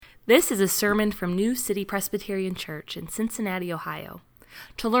This is a sermon from New City Presbyterian Church in Cincinnati, Ohio.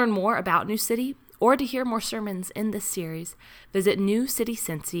 To learn more about New City or to hear more sermons in this series, visit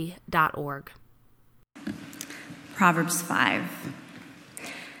newcitycincy.org. Proverbs 5.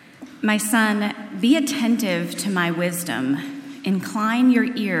 My son, be attentive to my wisdom. Incline your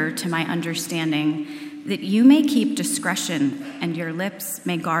ear to my understanding, that you may keep discretion and your lips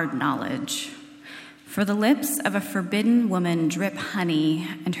may guard knowledge. For the lips of a forbidden woman drip honey,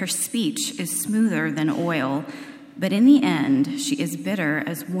 and her speech is smoother than oil, but in the end she is bitter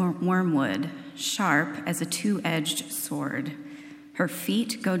as wormwood, sharp as a two-edged sword. Her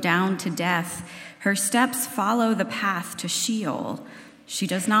feet go down to death, her steps follow the path to Sheol. She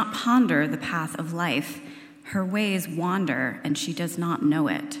does not ponder the path of life, her ways wander, and she does not know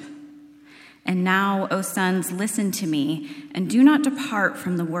it. And now, O sons, listen to me, and do not depart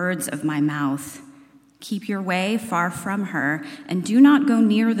from the words of my mouth. Keep your way far from her, and do not go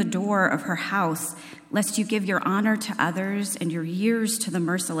near the door of her house, lest you give your honor to others and your years to the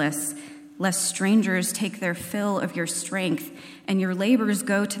merciless, lest strangers take their fill of your strength, and your labors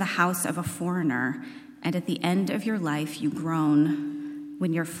go to the house of a foreigner, and at the end of your life you groan.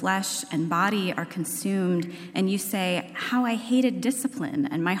 When your flesh and body are consumed, and you say, "How I hated discipline,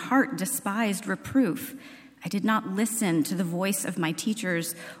 and my heart despised reproof. I did not listen to the voice of my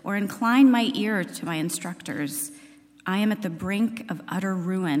teachers or incline my ear to my instructors. I am at the brink of utter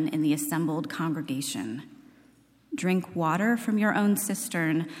ruin in the assembled congregation. Drink water from your own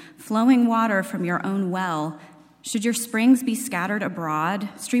cistern, flowing water from your own well. Should your springs be scattered abroad,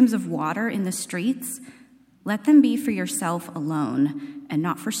 streams of water in the streets? Let them be for yourself alone, and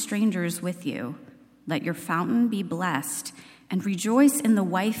not for strangers with you. Let your fountain be blessed, and rejoice in the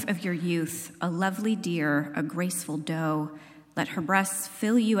wife of your youth, a lovely deer, a graceful doe. Let her breasts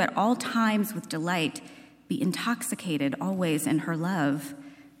fill you at all times with delight. Be intoxicated always in her love.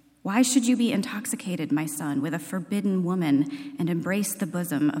 Why should you be intoxicated, my son, with a forbidden woman and embrace the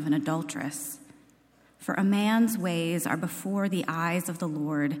bosom of an adulteress? For a man's ways are before the eyes of the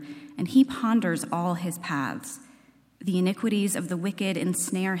Lord, and he ponders all his paths. The iniquities of the wicked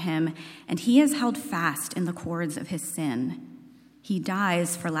ensnare him, and he is held fast in the cords of his sin. He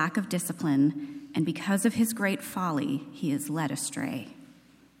dies for lack of discipline, and because of his great folly, he is led astray.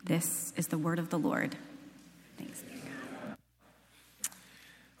 This is the word of the Lord. Thanks be to God.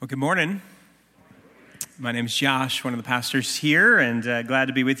 Well, good morning. My name is Josh, one of the pastors here, and glad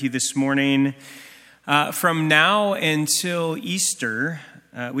to be with you this morning. From now until Easter,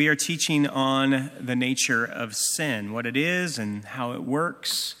 we are teaching on the nature of sin, what it is and how it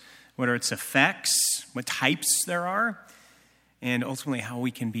works, what are its effects, what types there are, and ultimately how we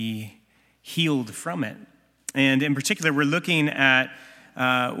can be healed from it. And in particular, we're looking at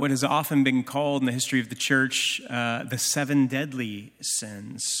what has often been called in the history of the church the 7 deadly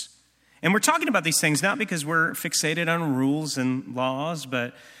sins. And we're talking about these things not because we're fixated on rules and laws,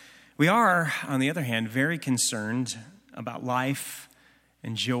 but we are, on the other hand, very concerned about life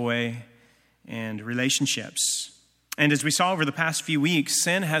and joy and relationships. And as we saw over the past few weeks,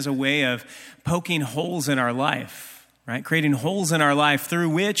 sin has a way of poking holes in our life, right? Creating holes in our life through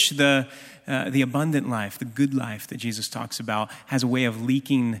which the abundant life, the good life that Jesus talks about, has a way of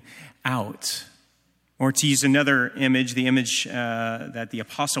leaking out. Or to use another image, the image that the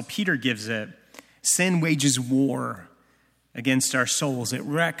Apostle Peter gives it, sin wages war against our souls. It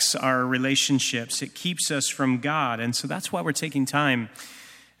wrecks our relationships. It keeps us from God. And so that's why we're taking time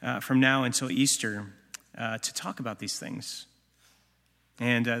from now until Easter to talk about these things.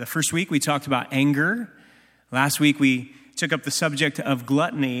 And the first week we talked about anger. Last week we took up the subject of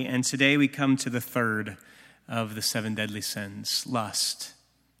gluttony. And today we come to the third of the 7 deadly sins, lust.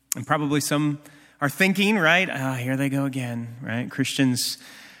 And probably some are thinking, right? Here they go again, right? Christians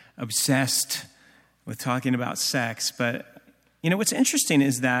obsessed with talking about sex. But you know, what's interesting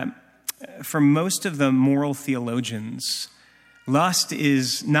is that for most of the moral theologians, lust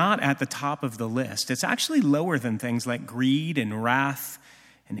is not at the top of the list. It's actually lower than things like greed and wrath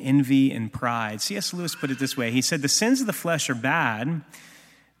and envy and pride. C.S. Lewis put it this way. He said, the sins of the flesh are bad,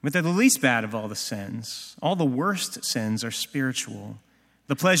 but they're the least bad of all the sins. All the worst sins are spiritual.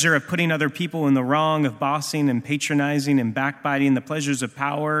 The pleasure of putting other people in the wrong, of bossing and patronizing and backbiting, the pleasures of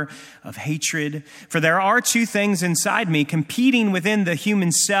power, of hatred. For there are 2 things inside me competing within the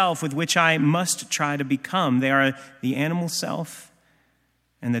human self with which I must try to become. They are the animal self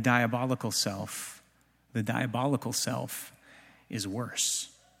and the diabolical self. The diabolical self is worse.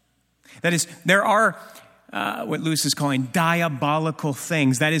 That is, there are what Lewis is calling diabolical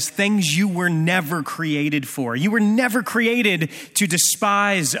things. That is, things you were never created for. You were never created to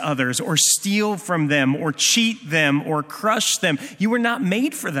despise others or steal from them or cheat them or crush them. You were not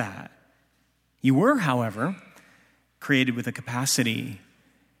made for that. You were, however, created with a capacity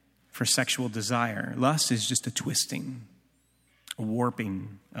for sexual desire. Lust is just a twisting, a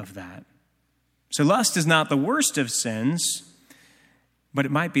warping of that. So lust is not the worst of sins, but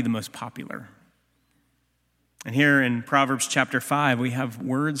it might be the most popular. And here in Proverbs chapter 5, we have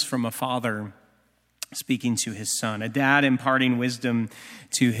words from a father speaking to his son, a dad imparting wisdom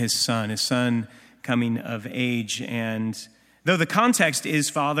to his son coming of age. And though the context is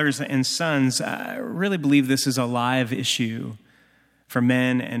fathers and sons, I really believe this is a live issue for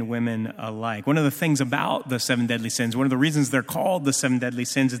men and women alike. One of the things about the seven deadly sins, one of the reasons they're called the seven deadly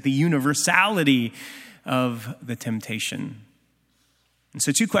sins, is the universality of the temptation. And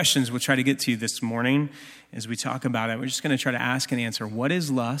so 2 questions we'll try to get to this morning as we talk about it. We're just going to try to ask and answer, what is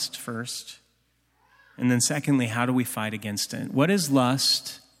lust first? And then secondly, how do we fight against it? What is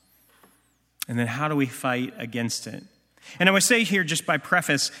lust? And then how do we fight against it? And I would say here, just by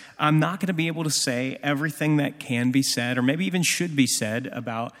preface, I'm not going to be able to say everything that can be said or maybe even should be said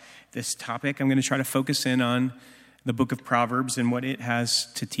about this topic. I'm going to try to focus in on the book of Proverbs and what it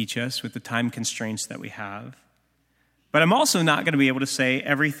has to teach us with the time constraints that we have. But I'm also not going to be able to say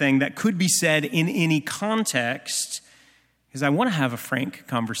everything that could be said in any context, because I want to have a frank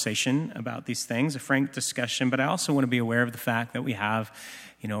conversation about these things, a frank discussion, but I also want to be aware of the fact that we have,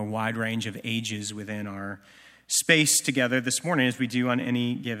 a wide range of ages within our space together this morning, as we do on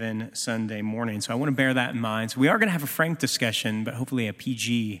any given Sunday morning. So I want to bear that in mind. So we are going to have a frank discussion, but hopefully a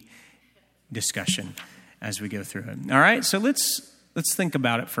PG discussion as we go through it. All right, so let's think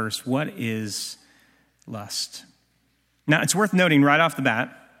about it first. What is lust? Now, it's worth noting right off the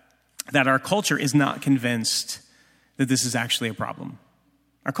bat that our culture is not convinced that this is actually a problem.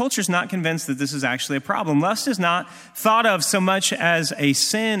 Our culture is not convinced that this is actually a problem. Lust is not thought of so much as a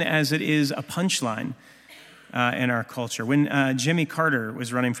sin as it is a punchline in our culture. When Jimmy Carter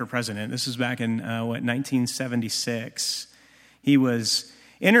was running for president, this was back in, 1976, he was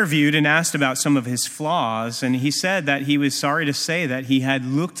interviewed and asked about some of his flaws, and he said that he was sorry to say that he had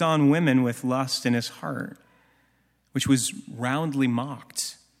looked on women with lust in his heart, which was roundly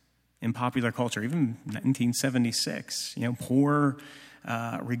mocked in popular culture, even 1976. Poor,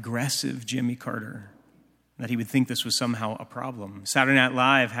 regressive Jimmy Carter, that he would think this was somehow a problem. Saturday Night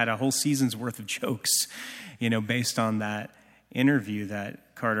Live had a whole season's worth of jokes, based on that interview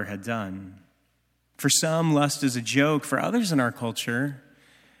that Carter had done. For some, lust is a joke. For others in our culture,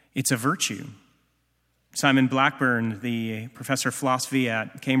 it's a virtue. Simon Blackburn, the professor of philosophy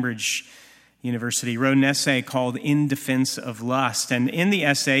at Cambridge University, wrote an essay called In Defense of Lust. And in the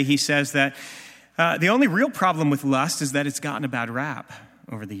essay, he says that the only real problem with lust is that it's gotten a bad rap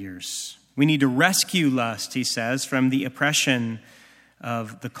over the years. We need to rescue lust, he says, from the oppression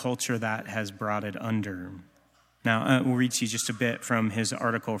of the culture that has brought it under. Now, we'll read to you just a bit from his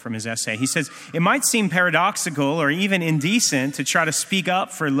article, from his essay. He says, it might seem paradoxical or even indecent to try to speak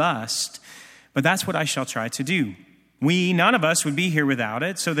up for lust, but that's what I shall try to do. None of us would be here without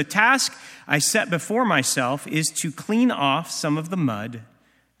it. So the task I set before myself is to clean off some of the mud,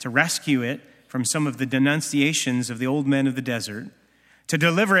 to rescue it from some of the denunciations of the old men of the desert, to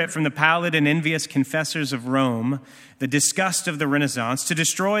deliver it from the pallid and envious confessors of Rome, the disgust of the Renaissance, to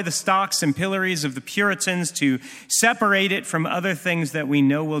destroy the stocks and pillories of the Puritans, to separate it from other things that we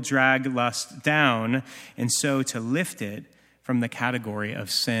know will drag lust down, and so to lift it from the category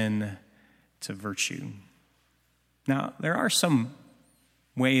of sin to virtue. Now, there are some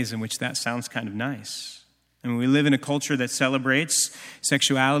ways in which that sounds kind of nice. We live in a culture that celebrates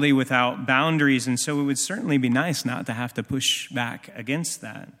sexuality without boundaries, and so it would certainly be nice not to have to push back against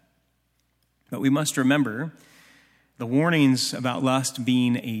that. But we must remember the warnings about lust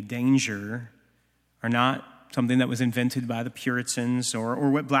being a danger are not something that was invented by the Puritans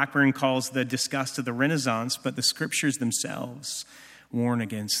or what Blackburn calls the disgust of the Renaissance, but the scriptures themselves warn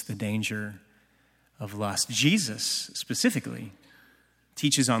against the danger of lust. Jesus specifically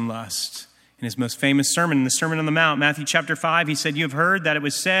teaches on lust in his most famous sermon, in the Sermon on the Mount, Matthew chapter 5, he said, "You have heard that it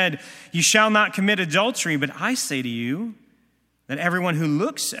was said, 'You shall not commit adultery,' but I say to you that everyone who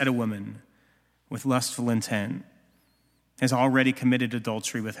looks at a woman with lustful intent has already committed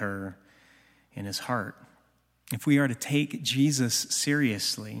adultery with her in his heart." If we are to take Jesus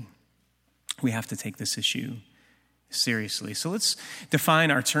seriously, we have to take this issue seriously. So let's define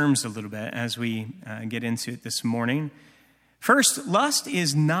our terms a little bit as we get into it this morning. First, lust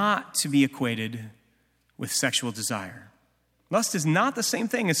is not to be equated with sexual desire. Lust is not the same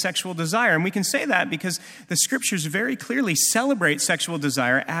thing as sexual desire. And we can say that because the scriptures very clearly celebrate sexual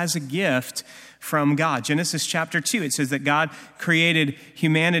desire as a gift from God. Genesis chapter 2, it says that God created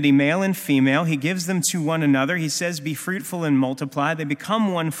humanity, male and female. He gives them to one another. He says, be fruitful and multiply. They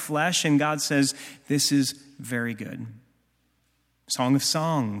become one flesh, and God says, this is very good. Song of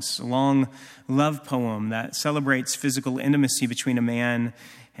Songs, a long love poem that celebrates physical intimacy between a man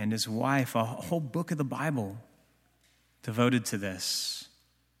and his wife. A whole book of the Bible devoted to this.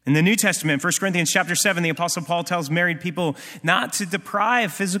 In the New Testament, 1 Corinthians chapter 7, the Apostle Paul tells married people not to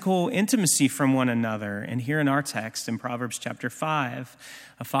deprive physical intimacy from one another. And here in our text, in Proverbs chapter 5,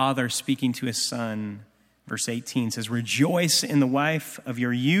 a father speaking to his son, verse 18 says, rejoice in the wife of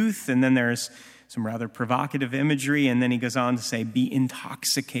your youth. And then there's some rather provocative imagery. And then he goes on to say, be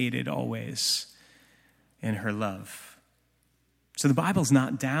intoxicated always in her love. So the Bible's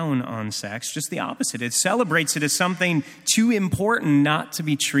not down on sex, just the opposite. It celebrates it as something too important not to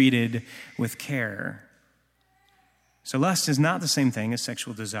be treated with care. So lust is not the same thing as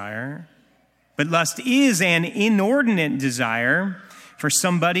sexual desire, but lust is an inordinate desire for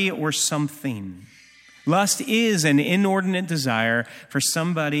somebody or something. Lust is an inordinate desire for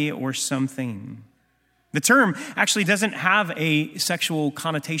somebody or something. The term actually doesn't have a sexual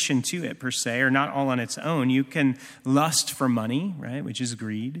connotation to it per se, or not all on its own. You can lust for money, right, which is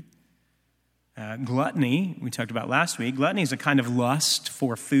greed. Gluttony, we talked about last week. Gluttony is a kind of lust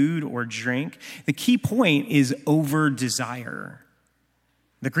for food or drink. The key point is over-desire.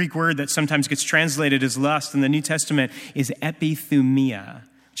 The Greek word that sometimes gets translated as lust in the New Testament is epithumia,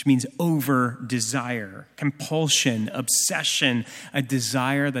 which means over-desire, compulsion, obsession, a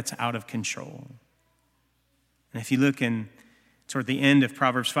desire that's out of control. And if you look toward the end of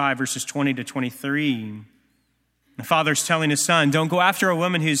Proverbs 5, verses 20 to 23, the father's telling his son, don't go after a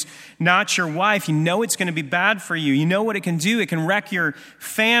woman who's not your wife. You know it's going to be bad for you. You know what it can do. It can wreck your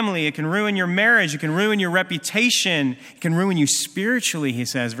family. It can ruin your marriage. It can ruin your reputation. It can ruin you spiritually, he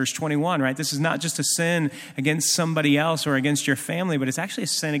says, verse 21, right? This is not just a sin against somebody else or against your family, but it's actually a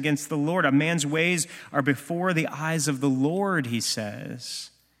sin against the Lord. A man's ways are before the eyes of the Lord, he says.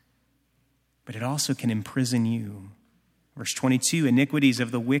 But it also can imprison you. Verse 22, iniquities of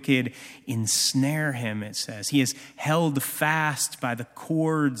the wicked ensnare him, it says. He is held fast by the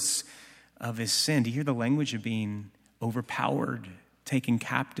cords of his sin. Do you hear the language of being overpowered, taken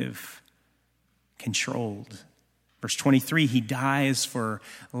captive, controlled? Verse 23, he dies for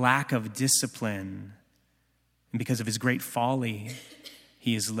lack of discipline. And because of his great folly,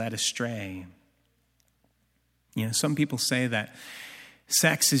 he is led astray. You know, some people say that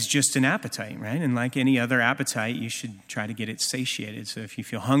sex is just an appetite, right? And like any other appetite, you should try to get it satiated. So if you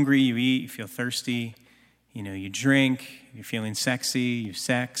feel hungry, you eat. You feel thirsty, you drink. If you're feeling sexy, you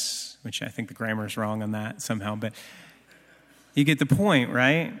sex, which I think the grammar is wrong on that somehow. But you get the point,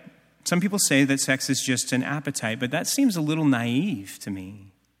 right? Some people say that sex is just an appetite, but that seems a little naive to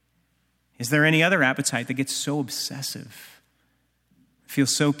me. Is there any other appetite that gets so obsessive,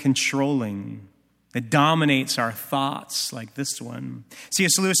 feels so controlling, that dominates our thoughts like this one?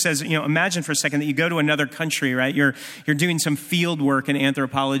 C.S. Lewis says, imagine for a second that you go to another country, right? You're doing some field work in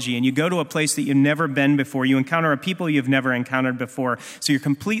anthropology, and you go to a place that you've never been before. You encounter a people you've never encountered before. So you're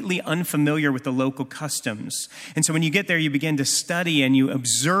completely unfamiliar with the local customs. And so when you get there, you begin to study and you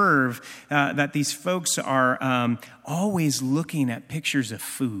observe that these folks are always looking at pictures of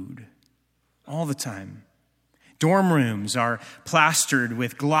food all the time. Dorm rooms are plastered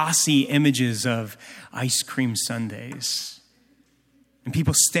with glossy images of ice cream sundaes. And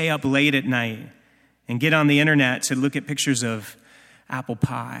people stay up late at night and get on the internet to look at pictures of apple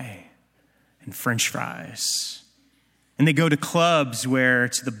pie and French fries. And they go to clubs where,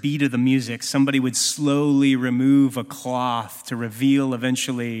 to the beat of the music, somebody would slowly remove a cloth to reveal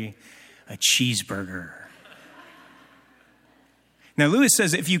eventually a cheeseburger. Now, Lewis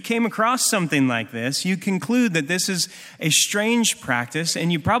says if you came across something like this, you conclude that this is a strange practice,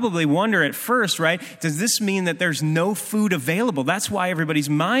 and you probably wonder at first, right, does this mean that there's no food available? That's why everybody's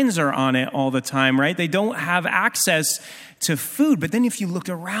minds are on it all the time, right? They don't have access to food. But then if you looked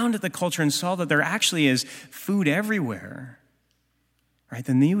around at the culture and saw that there actually is food everywhere, right,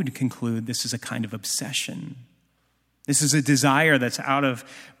 then you would conclude this is a kind of obsession. This is a desire that's out of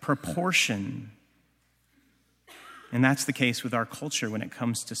proportion. And that's the case with our culture when it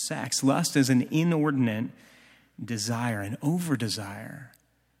comes to sex. Lust is an inordinate desire, an over-desire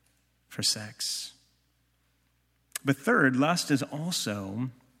for sex. But third, lust is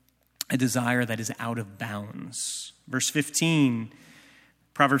also a desire that is out of bounds. Verse 15,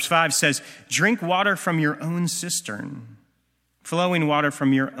 Proverbs 5 says, drink water from your own cistern, flowing water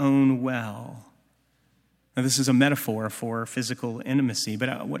from your own well. Now, this is a metaphor for physical intimacy,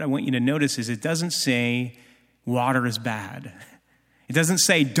 but what I want you to notice is it doesn't say water is bad. It doesn't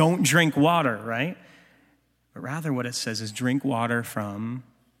say don't drink water, right? But rather what it says is drink water from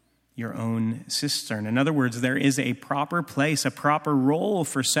your own cistern. In other words, there is a proper place, a proper role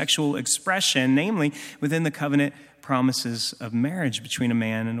for sexual expression, namely within the covenant promises of marriage between a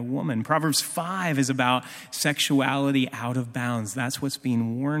man and a woman. Proverbs 5 is about sexuality out of bounds. That's what's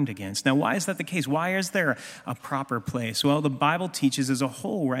being warned against. Now, why is that the case? Why is there a proper place? Well, the Bible teaches as a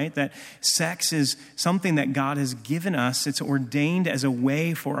whole, right, that sex is something that God has given us. It's ordained as a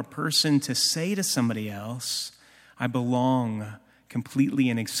way for a person to say to somebody else, I belong completely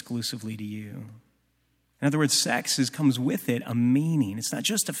and exclusively to you. In other words, sex comes with it a meaning. It's not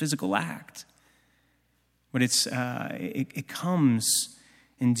just a physical act. But it comes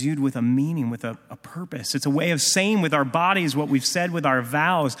endued with a meaning, with a purpose. It's a way of saying with our bodies what we've said with our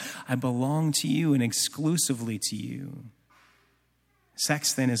vows. I belong to you and exclusively to you.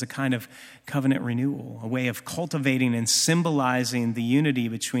 Sex, then, is a kind of covenant renewal, a way of cultivating and symbolizing the unity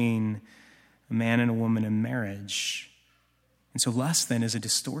between a man and a woman in marriage. And so lust, then, is a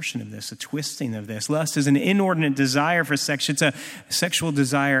distortion of this, a twisting of this. Lust is an inordinate desire for sex. It's a sexual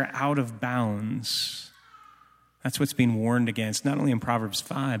desire out of bounds. That's what's being warned against, not only in Proverbs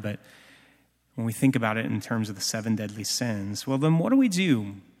 5, but when we think about it in terms of the 7 deadly sins. Well, then what do we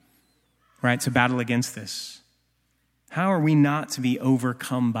do, right, to battle against this? How are we not to be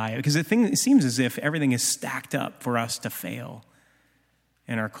overcome by it? Because it seems as if everything is stacked up for us to fail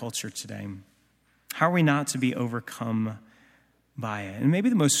in our culture today. How are we not to be overcome by it? And maybe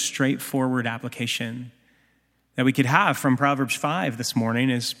the most straightforward application that we could have from Proverbs 5 this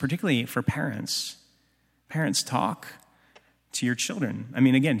morning is particularly for parents. Parents, talk to your children. I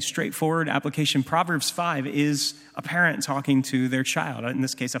mean, again, straightforward application. Proverbs 5 is a parent talking to their child. In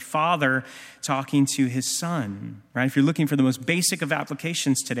this case, a father talking to his son, right? If you're looking for the most basic of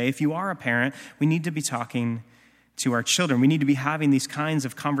applications today, if you are a parent, we need to be talking to our children. We need to be having these kinds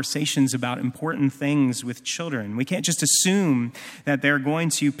of conversations about important things with children. We can't just assume that they're going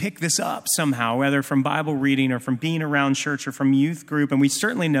to pick this up somehow, whether from Bible reading or from being around church or from youth group. And we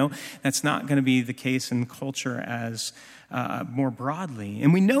certainly know that's not going to be the case in culture as more broadly.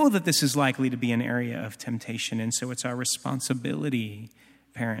 And we know that this is likely to be an area of temptation. And so it's our responsibility,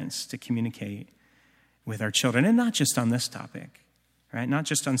 parents, to communicate with our children. And not just on this topic. Right? Not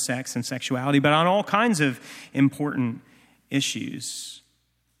just on sex and sexuality, but on all kinds of important issues.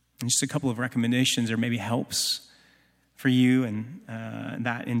 And just a couple of recommendations or maybe helps for you and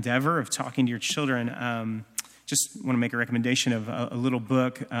that endeavor of talking to your children. Just want to make a recommendation of a little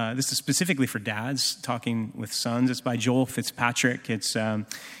book. This is specifically for dads talking with sons. It's by Joel Fitzpatrick. It's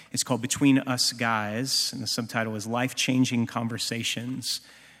called Between Us Guys, and the subtitle is Life-Changing Conversations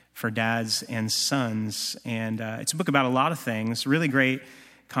for Dads and Sons. And it's a book about a lot of things, really great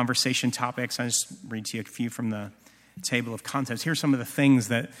conversation topics. I'll just read to you a few from the table of contents. Here are some of the things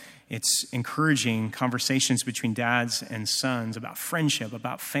that it's encouraging conversations between dads and sons about friendship,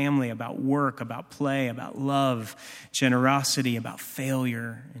 about family, about work, about play, about love, generosity, about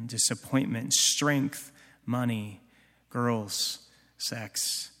failure and disappointment, strength, money, girls,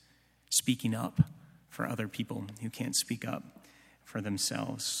 sex, speaking up for other people who can't speak up for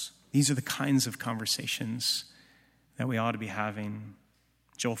themselves. These are the kinds of conversations that we ought to be having.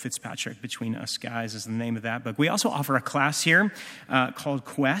 Joel Fitzpatrick, Between Us Guys, is the name of that book. We also offer a class here called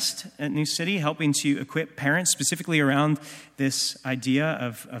Quest at New City, helping to equip parents specifically around this idea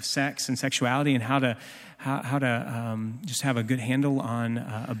of sex and sexuality and how to just have a good handle on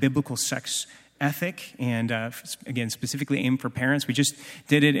a biblical sex ethic, and again, specifically aimed for parents. We just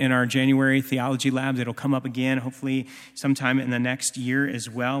did it in our January theology labs. It'll come up again, hopefully sometime in the next year as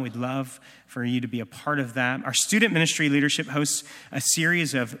well. We'd love for you to be a part of that. Our student ministry leadership hosts a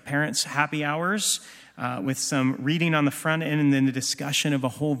series of parents' happy hours with some reading on the front end and then the discussion of a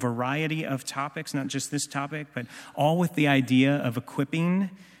whole variety of topics, not just this topic, but all with the idea of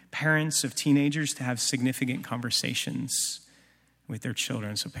equipping parents of teenagers to have significant conversations with their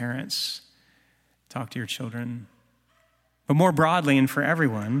children. So parents, talk to your children. But more broadly and for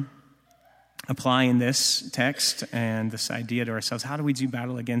everyone, applying this text and this idea to ourselves, how do we do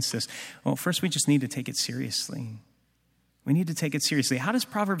battle against this? Well, first we just need to take it seriously. We need to take it seriously. How does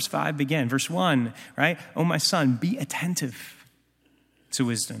Proverbs 5 begin? Verse 1, right? Oh, my son, be attentive to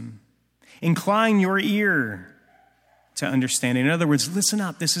wisdom. Incline your ear to understanding. In other words, listen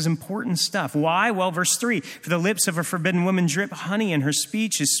up. This is important stuff. Why? Well, verse 3, for the lips of a forbidden woman drip honey, and her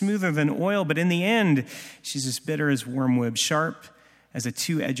speech is smoother than oil, but in the end, she's as bitter as wormwood, sharp as a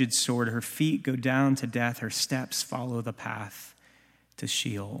two-edged sword. Her feet go down to death. Her steps follow the path to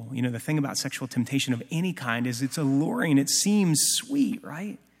Sheol. You know, the thing about sexual temptation of any kind is it's alluring. It seems sweet,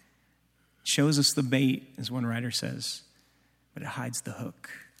 right? It shows us the bait, as one writer says, but it hides the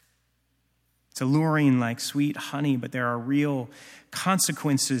hook. It's alluring like sweet honey, but there are real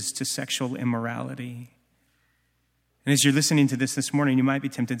consequences to sexual immorality. And as you're listening to this morning, you might be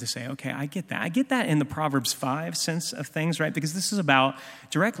tempted to say, okay, I get that. I get that in the Proverbs 5 sense of things, right? Because this is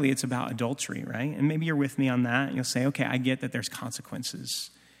it's about adultery, right? And maybe you're with me on that. You'll say, okay, I get that there's consequences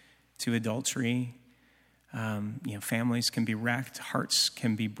to adultery. Families can be wrecked, hearts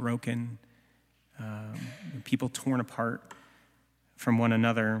can be broken, people torn apart from one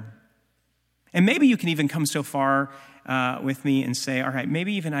another. And maybe you can even come so far with me and say, all right,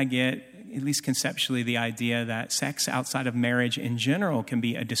 maybe even I get, at least conceptually, the idea that sex outside of marriage in general can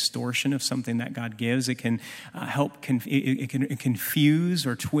be a distortion of something that God gives. It can it can confuse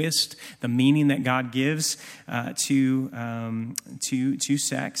or twist the meaning that God gives to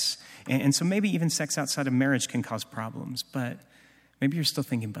sex. And so maybe even sex outside of marriage can cause problems. But maybe you're still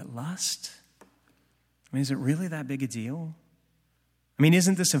thinking, but lust? I mean, is it really that big a deal? I mean,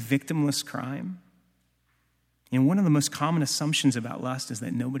 isn't this a victimless crime? And one of the most common assumptions about lust is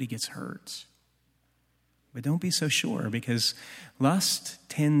that nobody gets hurt. But don't be so sure, because lust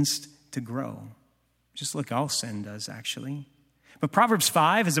tends to grow. Just like all sin does, actually. But Proverbs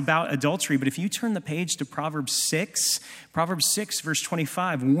 5 is about adultery. But if you turn the page to Proverbs 6 verse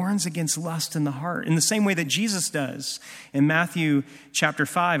 25 warns against lust in the heart in the same way that Jesus does in Matthew chapter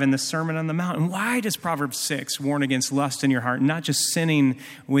 5 in the Sermon on the Mount. And why does Proverbs 6 warn against lust in your heart? Not just sinning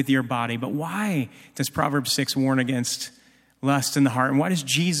with your body, but why does Proverbs 6 warn against lust in the heart? And why does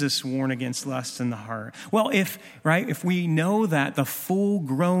Jesus warn against lust in the heart? Well, if we know that the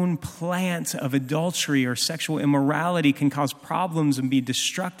full-grown plant of adultery or sexual immorality can cause problems and be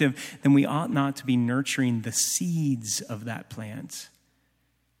destructive, then we ought not to be nurturing the seeds of that plant,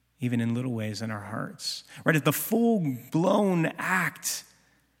 even in little ways in our hearts. Right? If the full-blown act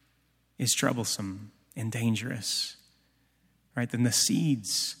is troublesome and dangerous, right, then the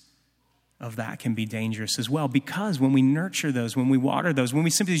seeds of that can be dangerous as well, because when we nurture those, when we water those, when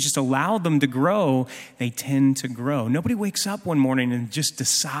we simply just allow them to grow, they tend to grow. Nobody wakes up one morning and just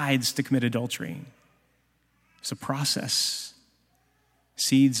decides to commit adultery. It's a process.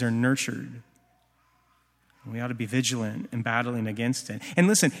 Seeds are nurtured. We ought to be vigilant in battling against it. And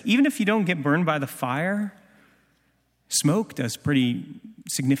listen, even if you don't get burned by the fire, smoke does pretty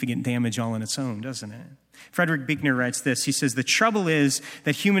significant damage all on its own, doesn't it? Frederick Buechner writes this. He says, the trouble is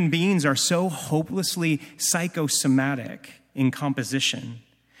that human beings are so hopelessly psychosomatic in composition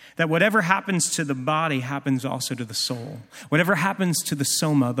that whatever happens to the body happens also to the soul. Whatever happens to the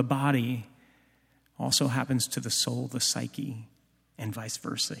soma, the body, also happens to the soul, the psyche, and vice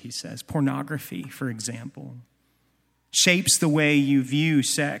versa, he says. Pornography, for example, shapes the way you view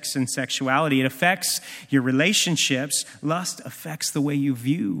sex and sexuality. It affects your relationships. Lust affects the way you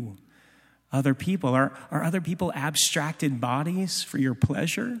view other people. Are other people abstracted bodies for your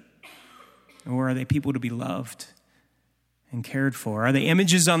pleasure? Or are they people to be loved and cared for? Are they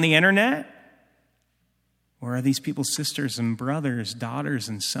images on the internet? Or are these people sisters and brothers, daughters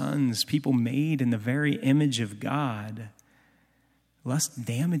and sons, people made in the very image of God? Lust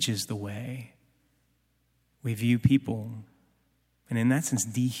damages the way we view people, and in that sense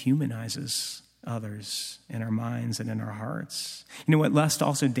dehumanizes others in our minds and in our hearts. You know what? Lust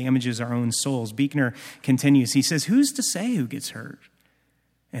also damages our own souls. Buechner continues. He says, who's to say who gets hurt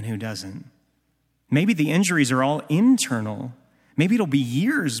and who doesn't? Maybe the injuries are all internal. Maybe it'll be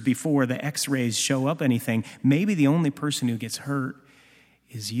years before the x-rays show up anything. Maybe the only person who gets hurt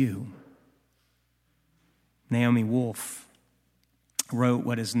is you. Naomi Wolf wrote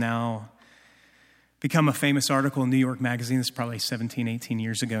what has now become a famous article in New York Magazine. This is probably 17, 18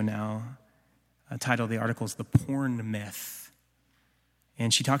 years ago now. The title of the article is The Porn Myth.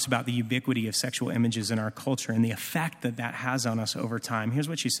 And she talks about the ubiquity of sexual images in our culture and the effect that that has on us over time. Here's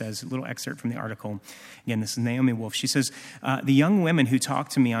what she says, a little excerpt from the article. Again, this is Naomi Wolf. She says, the young women who talk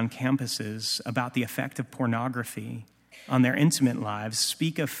to me on campuses about the effect of pornography on their intimate lives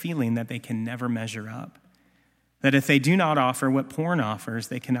speak of feeling that they can never measure up. That if they do not offer what porn offers,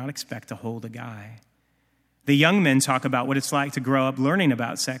 they cannot expect to hold a guy. The young men talk about what it's like to grow up learning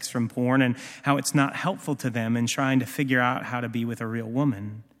about sex from porn and how it's not helpful to them in trying to figure out how to be with a real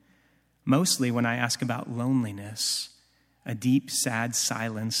woman. Mostly when I ask about loneliness, a deep, sad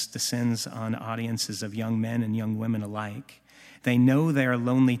silence descends on audiences of young men and young women alike. They know they are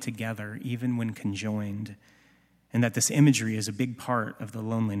lonely together, even when conjoined, and that this imagery is a big part of the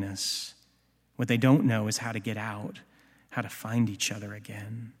loneliness. What they don't know is how to get out, how to find each other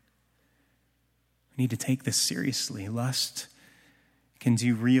again. We need to take this seriously. Lust can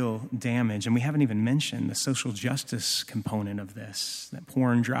do real damage. And we haven't even mentioned the social justice component of this, that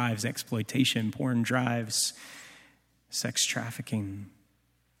porn drives exploitation, porn drives sex trafficking.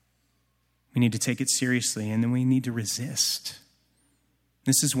 We need to take it seriously, and then we need to resist.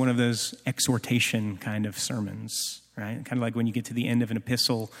 This is one of those exhortation kind of sermons, right? Kind of like when you get to the end of an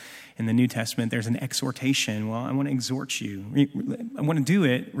epistle in the New Testament, there's an exhortation. Well, I want to exhort you. I want to do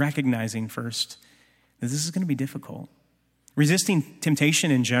it recognizing first that this is going to be difficult. Resisting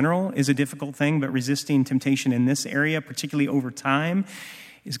temptation in general is a difficult thing, but resisting temptation in this area, particularly over time,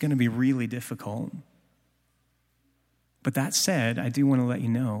 is going to be really difficult. But that said, I do want to let you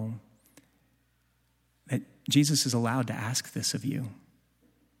know that Jesus is allowed to ask this of you.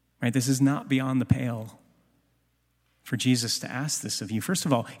 Right? This is not beyond the pale for Jesus to ask this of you. First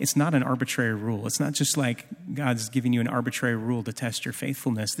of all, it's not an arbitrary rule. It's not just like God's giving you an arbitrary rule to test your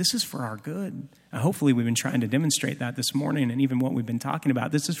faithfulness. This is for our good. Hopefully we've been trying to demonstrate that this morning, and even what we've been talking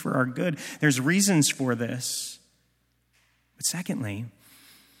about. This is for our good. There's reasons for this. But secondly,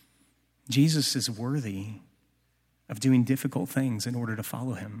 Jesus is worthy of doing difficult things in order to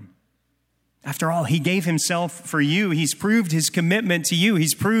follow him. After all, he gave himself for you. He's proved his commitment to you.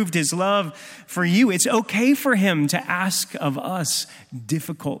 He's proved his love for you. It's okay for him to ask of us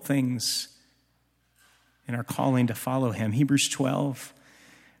difficult things in our calling to follow him. Hebrews 12,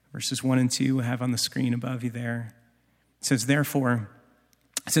 verses 1 and 2, I have on the screen above you there. It says, therefore,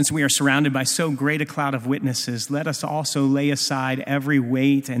 since we are surrounded by so great a cloud of witnesses, let us also lay aside every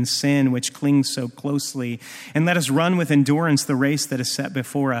weight and sin which clings so closely, and let us run with endurance the race that is set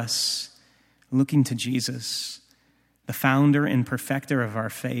before us, looking to Jesus, the founder and perfecter of our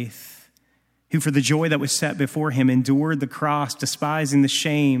faith, who for the joy that was set before him endured the cross, despising the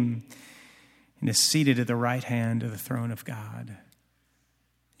shame, and is seated at the right hand of the throne of God.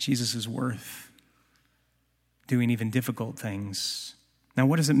 Jesus is worth doing even difficult things. Now,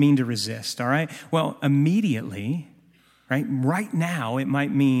 what does it mean to resist, all right? Well, immediately, right now, it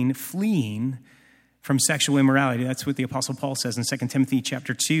might mean fleeing from sexual immorality. That's what the Apostle Paul says in 2 Timothy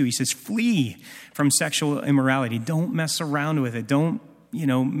chapter 2. He says, flee from sexual immorality. Don't mess around with it. Don't,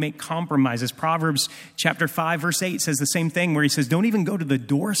 make compromises. Proverbs chapter 5, verse 8 says the same thing, where he says, don't even go to the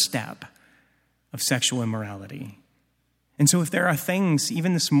doorstep of sexual immorality. And so if there are things,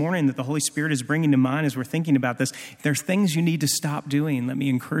 even this morning, that the Holy Spirit is bringing to mind as we're thinking about this, if there's things you need to stop doing, let me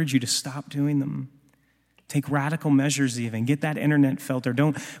encourage you to stop doing them. Take radical measures even. Get that internet filter.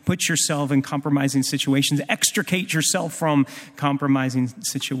 Don't put yourself in compromising situations. Extricate yourself from compromising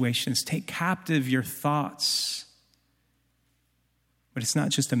situations. Take captive your thoughts. But it's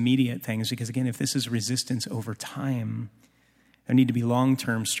not just immediate things, because again, if this is resistance over time, there need to be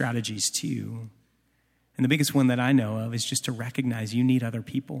long-term strategies too. And the biggest one that I know of is just to recognize you need other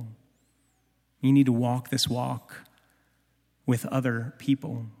people. You need to walk this walk with other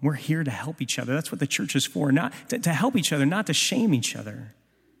people. We're here to help each other. That's what the church is for, not to help each other, not to shame each other,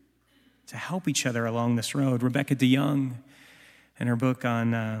 to help each other along this road. Rebecca DeYoung, in her book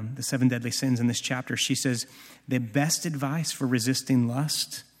on the 7 deadly sins in this chapter, she says, the best advice for resisting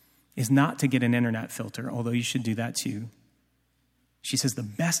lust is not to get an internet filter, although you should do that too. She says the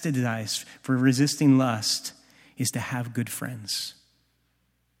best advice for resisting lust is to have good friends.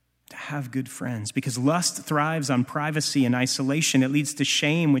 To have good friends, because lust thrives on privacy and isolation. It leads to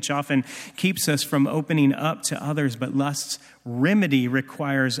shame, which often keeps us from opening up to others. But lust's remedy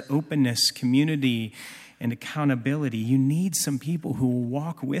requires openness, community, and accountability. You need some people who will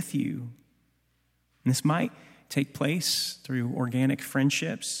walk with you. And this might take place through organic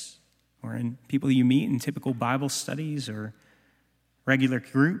friendships, or in people you meet in typical Bible studies or regular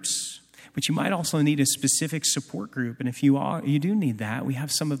groups. But you might also need a specific support group. And if you do need that, we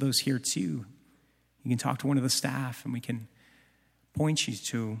have some of those here too. You can talk to one of the staff, and we can point you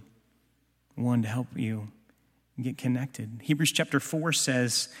to one to help you get connected. Hebrews chapter 4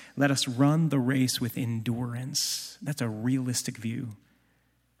 says, let us run the race with endurance. That's a realistic view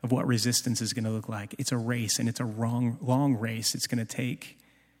of what resistance is going to look like. It's a race, and it's a long race. It's going to take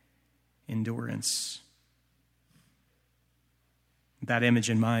endurance. That image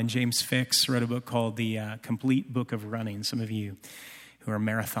in mind, James Fix wrote a book called The Complete Book of Running. Some of you who are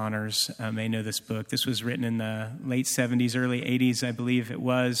marathoners may know this book. This was written in the late 70s, early 80s, I believe it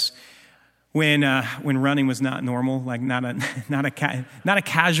was, when running was not normal, like not a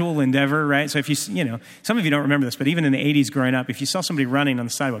casual endeavor, right? So if some of you don't remember this, but even in the 80s growing up, if you saw somebody running on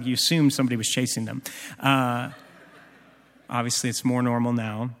the sidewalk, you assumed somebody was chasing them. Obviously, it's more normal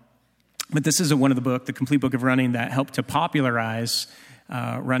now. But this is one of the Complete Book of Running, that helped to popularize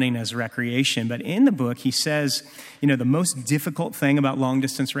running as recreation. But in the book, he says, the most difficult thing about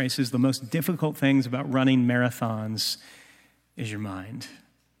long-distance races, the most difficult things about running marathons is your mind.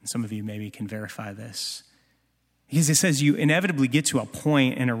 And some of you maybe can verify this. Because it says you inevitably get to a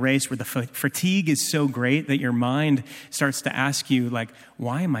point in a race where the fatigue is so great that your mind starts to ask you, like,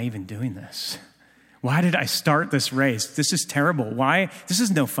 why am I even doing this? Why did I start this race? This is terrible. Why? This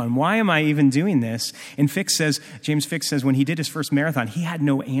is no fun. Why am I even doing this? And James Fix says when he did his first marathon, he had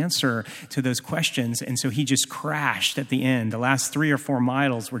no answer to those questions. And so he just crashed at the end. The last 3 or 4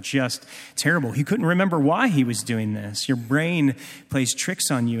 miles were just terrible. He couldn't remember why he was doing this. Your brain plays tricks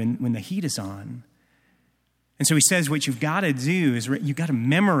on you when the heat is on. And so he says what you've got to do is you've got to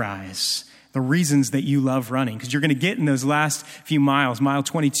memorize the reasons that you love running, because you're going to get in those last few miles, mile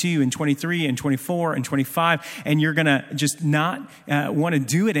 22 and 23 and 24 and 25, and you're going to just not want to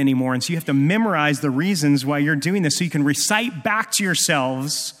do it anymore. And so you have to memorize the reasons why you're doing this so you can recite back to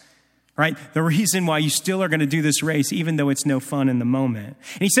yourselves, right, the reason why you still are going to do this race, even though it's no fun in the moment.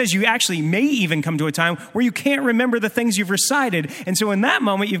 And he says you actually may even come to a time where you can't remember the things you've recited. And so in that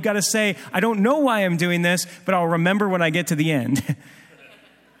moment, you've got to say, I don't know why I'm doing this, but I'll remember when I get to the end.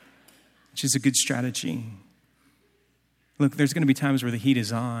 Which is a good strategy. Look, there's going to be times where the heat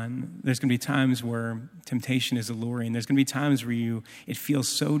is on. There's going to be times where temptation is alluring. There's going to be times where it feels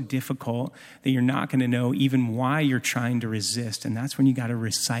so difficult that you're not going to know even why you're trying to resist. And that's when you got to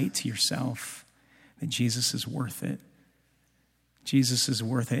recite to yourself that Jesus is worth it. Jesus is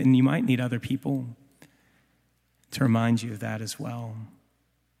worth it. And you might need other people to remind you of that as well.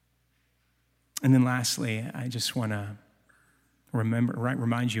 And then lastly, I just want to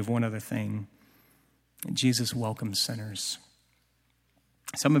remind you of one other thing. Jesus welcomes sinners.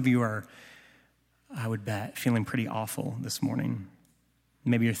 Some of you are, I would bet, feeling pretty awful this morning.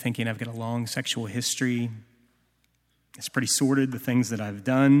 Maybe you're thinking, I've got a long sexual history. It's pretty sordid, the things that I've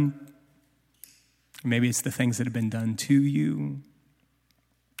done. Maybe it's the things that have been done to you.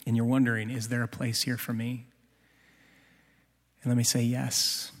 And you're wondering, is there a place here for me? And let me say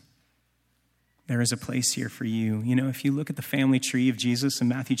yes. There is a place here for you. You know, if you look at the family tree of Jesus in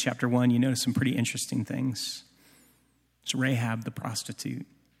Matthew chapter 1, you notice some pretty interesting things. It's Rahab the prostitute,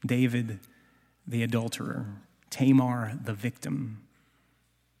 David the adulterer, Tamar the victim.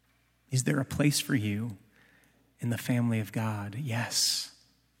 Is there a place for you in the family of God? Yes.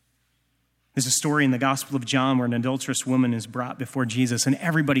 There's a story in the Gospel of John where an adulterous woman is brought before Jesus and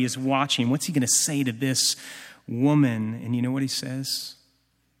everybody is watching. What's he going to say to this woman? And you know what he says?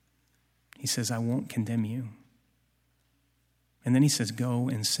 He says, I won't condemn you. And then he says, go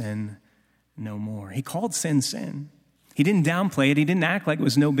and sin no more. He called sin, sin. He didn't downplay it. He didn't act like it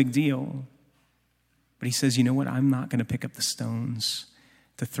was no big deal. But he says, you know what? I'm not going to pick up the stones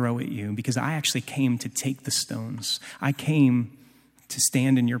to throw at you because I actually came to take the stones. I came to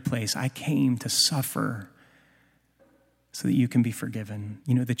stand in your place. I came to suffer so that you can be forgiven.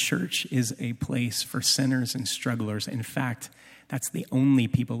 You know, the church is a place for sinners and strugglers. In fact, that's the only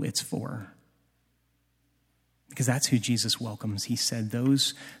people it's for. Because that's who Jesus welcomes. He said,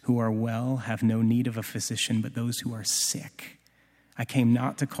 those who are well have no need of a physician, but those who are sick. I came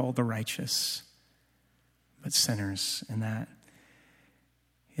not to call the righteous, but sinners. And that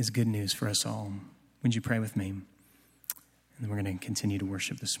is good news for us all. Would you pray with me? And then we're going to continue to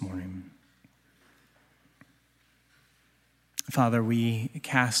worship this morning. Father, we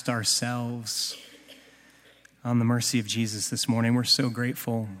cast ourselves on the mercy of Jesus this morning. We're so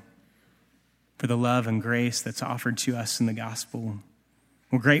grateful for the love and grace that's offered to us in the gospel.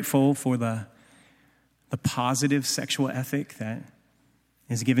 We're grateful for the positive sexual ethic that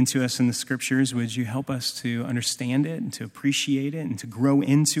is given to us in the scriptures. Would you help us to understand it and to appreciate it and to grow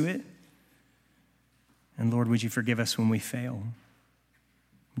into it? And Lord, would you forgive us when we fail?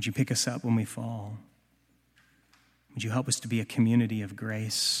 Would you pick us up when we fall? Would you help us to be a community of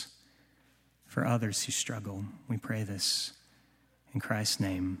grace for others who struggle? We pray this in Christ's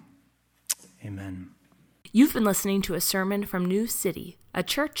name. Amen. You've been listening to a sermon from New City, a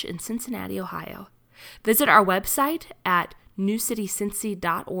church in Cincinnati, Ohio. Visit our website at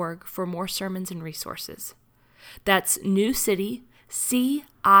newcitycincy.org for more sermons and resources. That's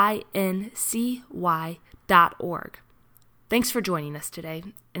newcitycincy.org. Thanks for joining us today,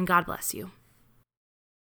 and God bless you.